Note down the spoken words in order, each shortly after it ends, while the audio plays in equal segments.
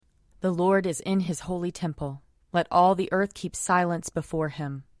The Lord is in his holy temple. Let all the earth keep silence before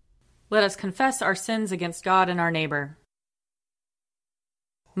him. Let us confess our sins against God and our neighbor.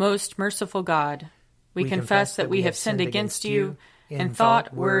 Most merciful God, we confess that we have sinned against you in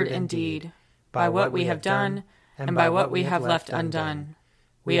thought, word, and deed, by what we have done and by what we have left undone.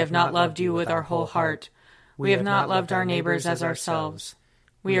 We have not loved you with our whole heart. We have not loved our neighbors as ourselves.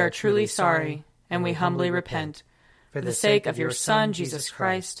 We are truly sorry, and we humbly repent. For the sake of your Son, Jesus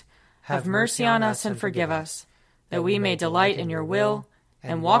Christ, have mercy on us and forgive us, that we may delight in your will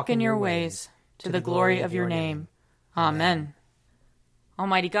and walk in your ways, to the glory of your name. Amen.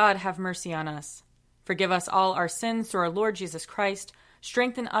 Almighty God, have mercy on us. Forgive us all our sins through our Lord Jesus Christ.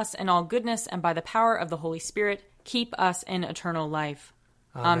 Strengthen us in all goodness, and by the power of the Holy Spirit, keep us in eternal life.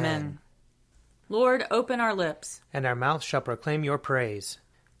 Amen. Lord, open our lips, and our mouth shall proclaim your praise.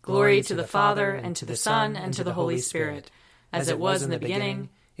 Glory to the Father, and to the Son, and to the Holy Spirit, as it was in the beginning,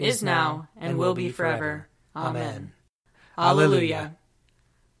 is now, and will be forever. Amen. Alleluia.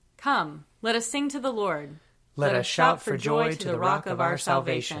 Come, let us sing to the Lord. Let us shout for joy to the rock of our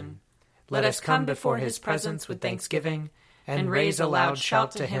salvation. Let us come before his presence with thanksgiving, and raise a loud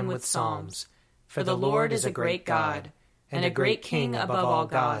shout to him with psalms. For the Lord is a great God, and a great King above all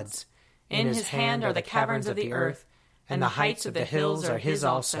gods. In his hand are the caverns of the earth, and the heights of the hills are his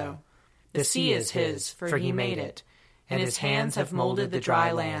also. The sea is his, for he made it, and his hands have molded the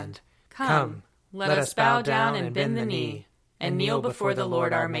dry land. Come, let us bow down and bend the knee, and kneel before the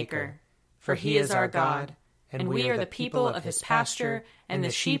Lord our Maker. For he is our God, and we are the people of his pasture and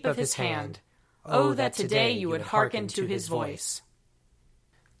the sheep of his hand. Oh, that today you would hearken to his voice.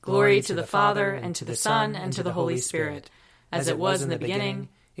 Glory to the Father, and to the Son, and to the Holy Spirit, as it was in the beginning,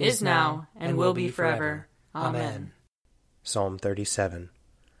 is now, and will be forever. Amen. Psalm 37.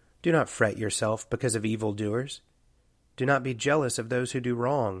 Do not fret yourself because of evildoers. Do not be jealous of those who do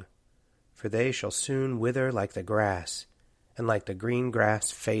wrong, for they shall soon wither like the grass, and like the green grass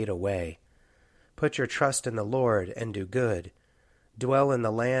fade away. Put your trust in the Lord and do good. Dwell in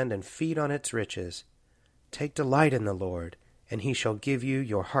the land and feed on its riches. Take delight in the Lord, and he shall give you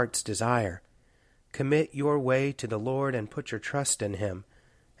your heart's desire. Commit your way to the Lord and put your trust in him,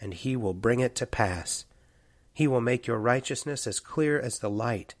 and he will bring it to pass. He will make your righteousness as clear as the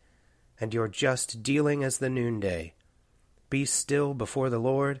light, and your just dealing as the noonday. Be still before the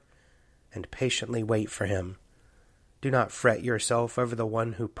Lord, and patiently wait for him. Do not fret yourself over the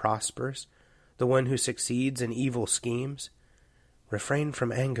one who prospers, the one who succeeds in evil schemes. Refrain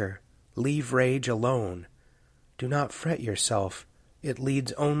from anger, leave rage alone. Do not fret yourself, it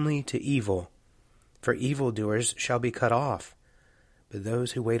leads only to evil. For evildoers shall be cut off, but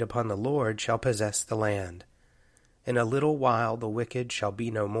those who wait upon the Lord shall possess the land. In a little while the wicked shall be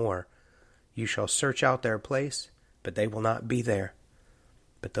no more. You shall search out their place, but they will not be there.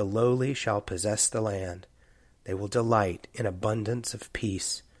 But the lowly shall possess the land. They will delight in abundance of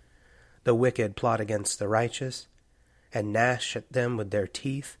peace. The wicked plot against the righteous, and gnash at them with their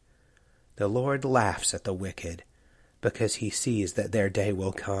teeth. The Lord laughs at the wicked, because he sees that their day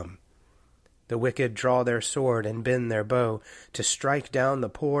will come. The wicked draw their sword and bend their bow to strike down the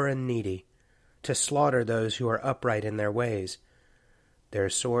poor and needy, to slaughter those who are upright in their ways. Their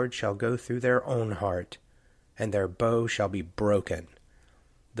sword shall go through their own heart, and their bow shall be broken.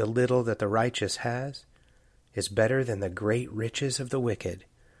 The little that the righteous has is better than the great riches of the wicked.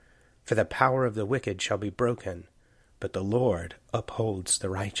 For the power of the wicked shall be broken, but the Lord upholds the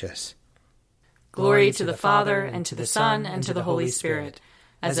righteous. Glory to the Father, and to the Son, and to the Holy Spirit,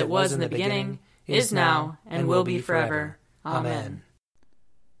 as it was in the beginning, is now, and will be forever. Amen.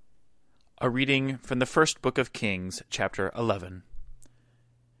 A reading from the first book of Kings, chapter 11.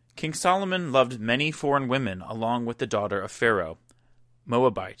 King Solomon loved many foreign women along with the daughter of Pharaoh,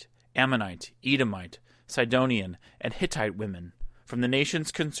 Moabite, Ammonite, Edomite, Sidonian, and Hittite women, from the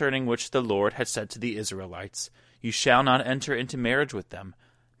nations concerning which the Lord had said to the Israelites, You shall not enter into marriage with them,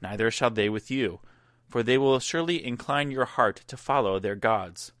 neither shall they with you, for they will surely incline your heart to follow their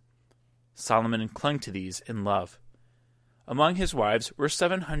gods. Solomon clung to these in love. Among his wives were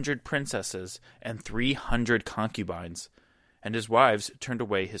 700 princesses and 300 concubines, and his wives turned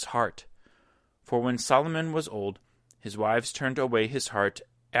away his heart. For when Solomon was old, his wives turned away his heart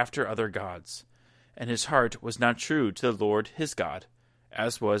after other gods, and his heart was not true to the Lord his God,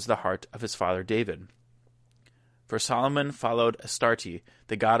 as was the heart of his father David. For Solomon followed Astarte,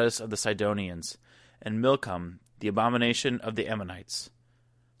 the goddess of the Sidonians, and Milcom, the abomination of the Ammonites.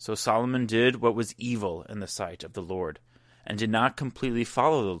 So Solomon did what was evil in the sight of the Lord, and did not completely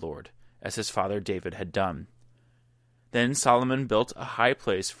follow the Lord, as his father David had done. Then Solomon built a high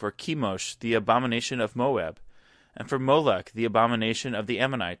place for Chemosh, the abomination of Moab, and for Molech, the abomination of the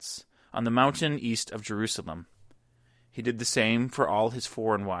Ammonites, on the mountain east of Jerusalem. He did the same for all his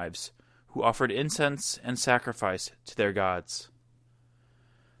foreign wives, who offered incense and sacrifice to their gods.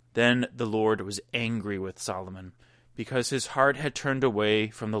 Then the Lord was angry with Solomon, because his heart had turned away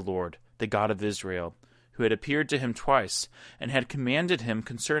from the Lord, the God of Israel, who had appeared to him twice, and had commanded him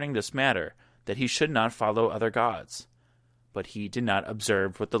concerning this matter, that he should not follow other gods. But he did not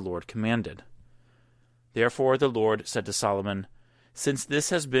observe what the Lord commanded. Therefore the Lord said to Solomon, "Since this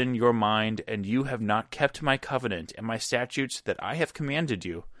has been your mind, and you have not kept my covenant and my statutes that I have commanded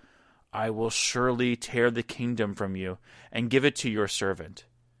you, I will surely tear the kingdom from you, and give it to your servant.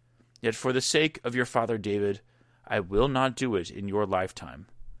 Yet for the sake of your father David, I will not do it in your lifetime.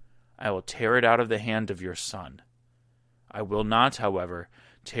 I will tear it out of the hand of your son. I will not, however,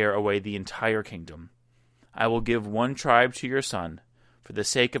 tear away the entire kingdom. I will give one tribe to your son, for the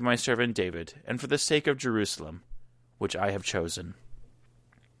sake of my servant David, and for the sake of Jerusalem, which I have chosen."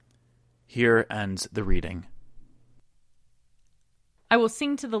 Here ends the reading. I will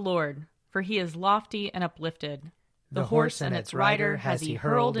sing to the Lord, for he is lofty and uplifted. The horse and its rider has he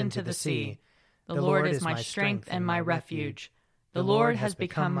hurled into the sea. The Lord is my strength and my refuge. The Lord has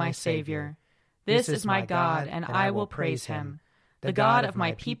become my Savior. This is my God, and I will praise him, the God of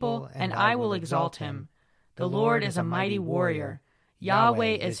my people, and I will exalt him. The Lord is a mighty warrior.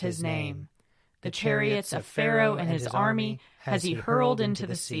 Yahweh is his name. The chariots of Pharaoh and his army has he hurled into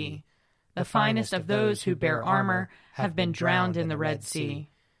the sea. The finest of those who bear armor have been drowned in the Red Sea.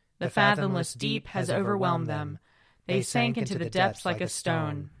 The fathomless deep has overwhelmed them. They sank into the depths like a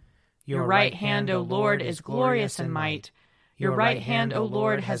stone. Your right hand, O Lord, is glorious in might. Your right hand, O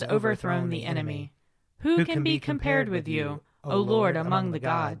Lord, has overthrown the enemy. Who can be compared with you, O Lord, among the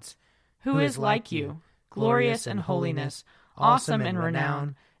gods? Who is like you, glorious in holiness, awesome in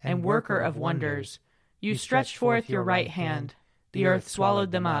renown, and worker of wonders? You stretched forth your right hand. The earth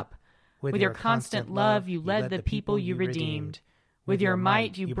swallowed them up. With your constant love you led the people you redeemed. With your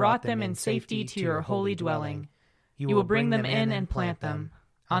might you brought them in safety to your holy dwelling. You will bring them in and plant them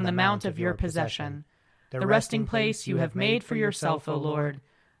on the mount of your possession, the resting place you have made for yourself, O Lord,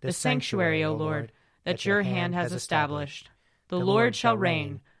 the sanctuary, O Lord, that your hand has established. The Lord shall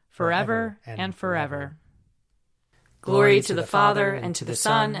reign forever and forever. Glory to the Father, and to the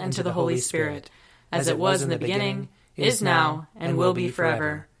Son, and to the Holy Spirit, as it was in the beginning, is now, and will be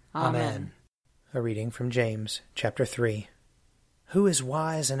forever. Amen. A reading from James, chapter 3. Who is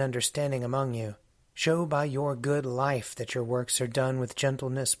wise and understanding among you? Show by your good life that your works are done with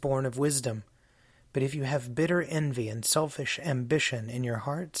gentleness born of wisdom. But if you have bitter envy and selfish ambition in your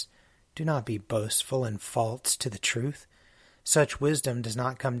hearts, do not be boastful and false to the truth. Such wisdom does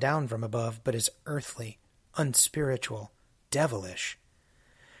not come down from above, but is earthly, unspiritual, devilish.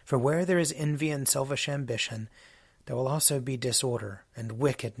 For where there is envy and selfish ambition, there will also be disorder and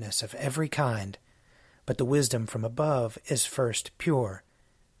wickedness of every kind. But the wisdom from above is first pure,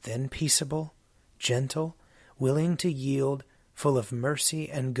 then peaceable, gentle, willing to yield, full of mercy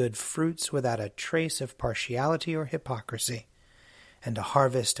and good fruits, without a trace of partiality or hypocrisy. And a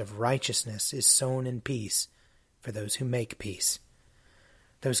harvest of righteousness is sown in peace for those who make peace.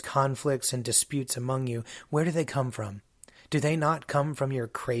 Those conflicts and disputes among you, where do they come from? Do they not come from your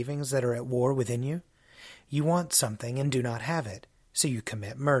cravings that are at war within you? You want something and do not have it, so you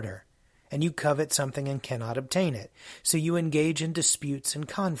commit murder. And you covet something and cannot obtain it, so you engage in disputes and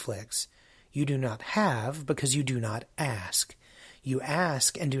conflicts. You do not have because you do not ask. You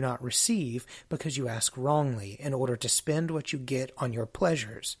ask and do not receive because you ask wrongly, in order to spend what you get on your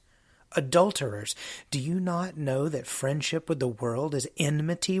pleasures. Adulterers, do you not know that friendship with the world is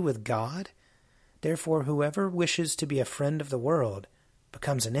enmity with God? Therefore, whoever wishes to be a friend of the world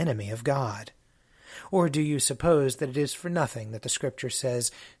becomes an enemy of God. Or do you suppose that it is for nothing that the Scripture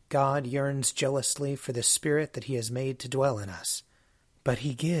says, God yearns jealously for the Spirit that he has made to dwell in us? But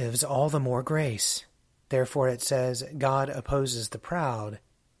he gives all the more grace. Therefore it says, God opposes the proud,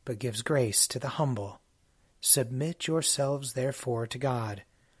 but gives grace to the humble. Submit yourselves therefore to God.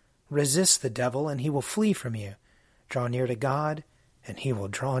 Resist the devil, and he will flee from you. Draw near to God, and he will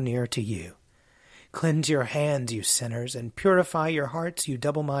draw near to you. Cleanse your hands, you sinners, and purify your hearts, you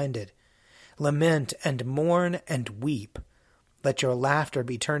double-minded. Lament and mourn and weep. Let your laughter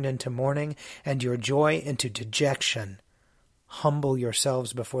be turned into mourning, and your joy into dejection. Humble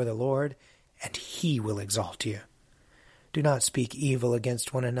yourselves before the Lord, and he will exalt you. Do not speak evil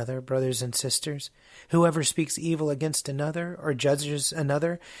against one another, brothers and sisters. Whoever speaks evil against another or judges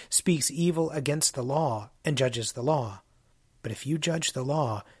another speaks evil against the law and judges the law. But if you judge the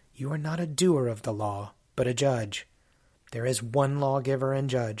law, you are not a doer of the law, but a judge. There is one lawgiver and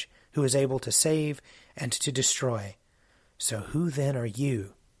judge, who is able to save and to destroy. So who then are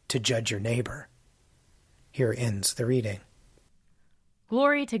you to judge your neighbor. Here ends the reading.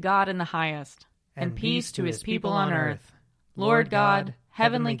 Glory to God in the highest, and peace to his people on earth. Lord God,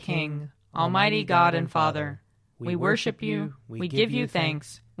 heavenly King, almighty God and Father, we worship you, we give you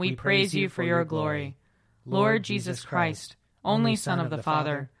thanks, we praise you for your glory. Lord Jesus Christ, only Son of the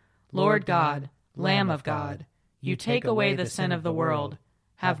Father, Lord God, Lamb of God, you take away the sin of the world.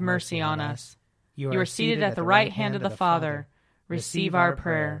 Have mercy on us. You are seated at the right hand of the Father. Receive our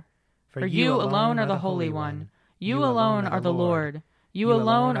prayer. For you alone are the Holy One. You alone are the Lord. You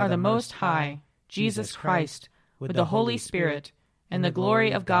alone are the Most High, Jesus Christ, with the Holy Spirit, and the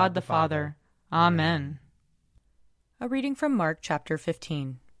glory of God the Father. Amen. A reading from Mark chapter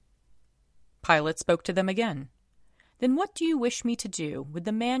 15. Pilate spoke to them again. Then what do you wish me to do with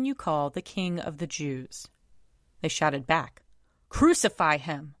the man you call the King of the Jews? They shouted back, Crucify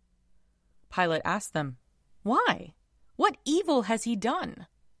him! Pilate asked them, Why? What evil has he done?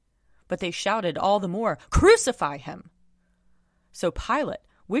 But they shouted all the more, Crucify him! So Pilate,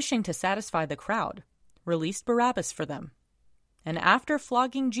 wishing to satisfy the crowd, released Barabbas for them. And after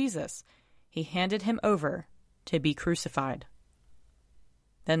flogging Jesus, he handed him over to be crucified.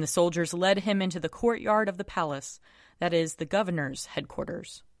 Then the soldiers led him into the courtyard of the palace, that is, the governor's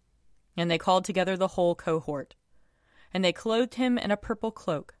headquarters. And they called together the whole cohort. And they clothed him in a purple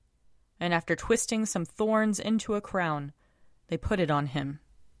cloak, and after twisting some thorns into a crown, they put it on him.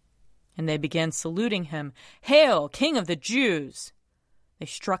 And they began saluting him, Hail, King of the Jews! They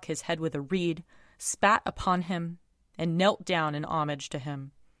struck his head with a reed, spat upon him, and knelt down in homage to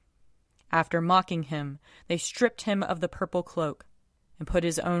him. After mocking him, they stripped him of the purple cloak, and put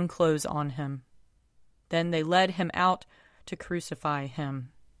his own clothes on him. Then they led him out to crucify him.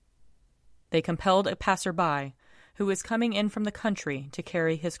 They compelled a passerby, who was coming in from the country, to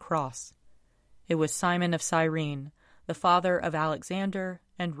carry his cross. It was Simon of Cyrene, the father of Alexander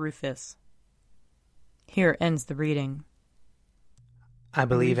and Rufus. Here ends the reading. I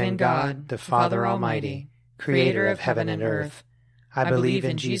believe in God, the Father Almighty, creator of heaven and earth. I believe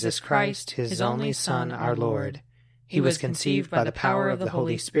in Jesus Christ, his only Son, our Lord. He was conceived by the power of the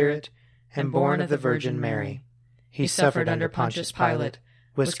Holy Spirit and born of the Virgin Mary. He suffered under Pontius Pilate,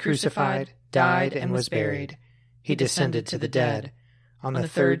 was crucified, died, and was buried. He descended to the dead. On the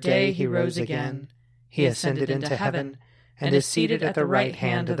third day he rose again. He ascended into heaven and is seated at the right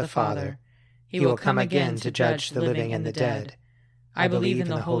hand of the Father. He will come again to judge the living and the dead. I believe in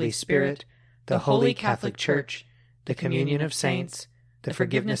the Holy Spirit, the Holy Catholic Church, the communion of saints, the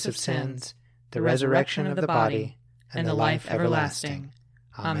forgiveness of sins, the resurrection of the body, and the life everlasting.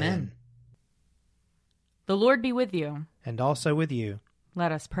 Amen. The Lord be with you. And also with you.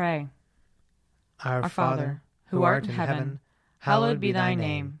 Let us pray. Our Father, who art in heaven, hallowed be thy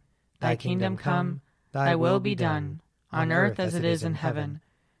name. Thy kingdom come, thy will be done, on earth as it is in heaven.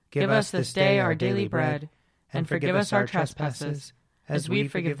 Give us this day our daily bread, and forgive us our trespasses, as we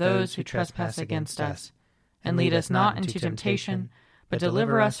forgive those who trespass against us. And lead us not into temptation, but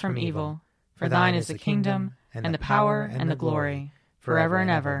deliver us from evil. For thine is the kingdom, and the power, and the glory, forever and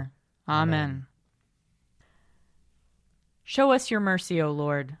ever. Amen. Show us your mercy, O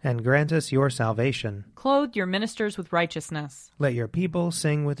Lord. and grant us your salvation. Clothe your ministers with righteousness. Let your people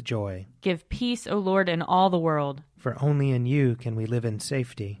sing with joy. Give peace, O Lord, in all the world. For only in you can we live in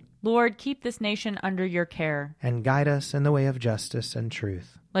safety. Lord, keep this nation under your care. And guide us in the way of justice and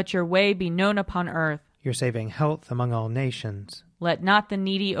truth. Let your way be known upon earth. Your saving health among all nations. Let not the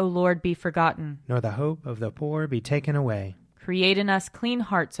needy, O Lord, be forgotten. Nor the hope of the poor be taken away. Create in us clean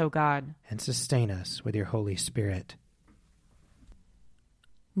hearts, O God. And sustain us with your Holy Spirit.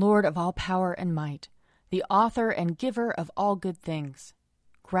 Lord of all power and might, the author and giver of all good things,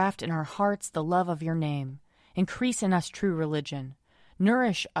 graft in our hearts the love of your name, increase in us true religion,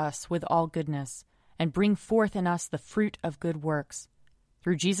 nourish us with all goodness, and bring forth in us the fruit of good works.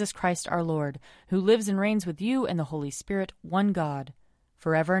 Through Jesus Christ our Lord, who lives and reigns with you and the Holy Spirit, one God,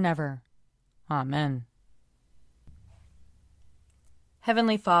 forever and ever. Amen.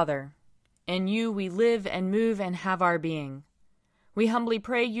 Heavenly Father, in you we live and move and have our being. We humbly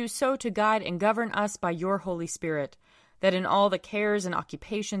pray you so to guide and govern us by your Holy Spirit, that in all the cares and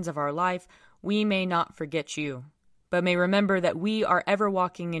occupations of our life we may not forget you, but may remember that we are ever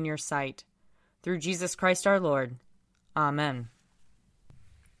walking in your sight. Through Jesus Christ our Lord. Amen.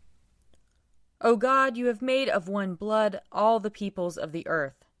 O God, you have made of one blood all the peoples of the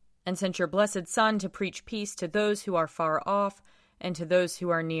earth, and sent your blessed Son to preach peace to those who are far off and to those who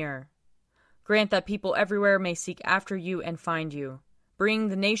are near. Grant that people everywhere may seek after you and find you. Bring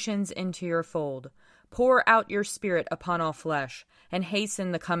the nations into your fold. Pour out your Spirit upon all flesh, and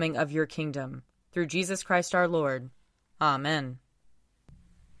hasten the coming of your kingdom. Through Jesus Christ our Lord. Amen.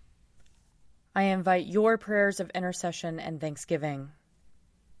 I invite your prayers of intercession and thanksgiving.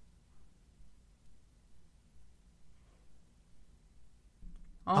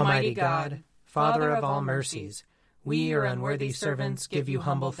 Almighty God, Father of all mercies, we, your unworthy servants, give you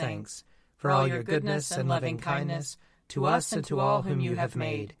humble thanks for all your goodness and loving kindness to us and to all whom you have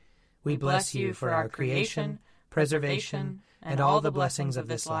made. We bless you for our creation, preservation, and all the blessings of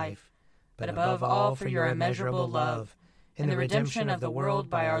this life, but above all for your immeasurable love in the redemption of the world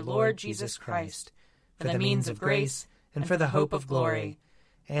by our Lord Jesus Christ, for the means of grace and for the hope of glory.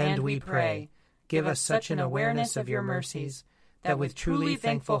 And we pray, give us such an awareness of your mercies that with truly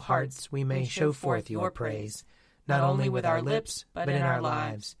thankful hearts we may show forth your praise, not only with our lips but in our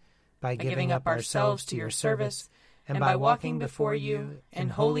lives, by giving up ourselves to your service and by walking before you in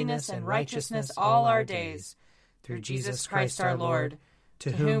holiness and righteousness all our days, through Jesus Christ our Lord,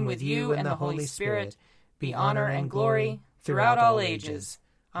 to whom with you and the Holy Spirit be honor and glory throughout all ages.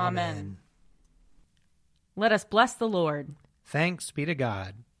 Amen. Let us bless the Lord. Thanks be to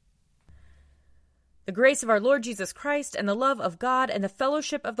God. The grace of our Lord Jesus Christ and the love of God and the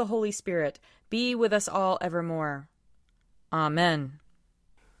fellowship of the Holy Spirit be with us all evermore. Amen.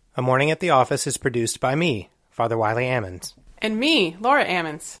 A Morning at the Office is produced by me, Father Wiley Ammons. And me, Laura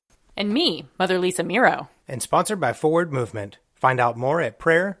Ammons. And me, Mother Lisa Meirow. And sponsored by Forward Movement. Find out more at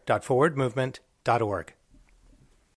prayer.forwardmovement.org.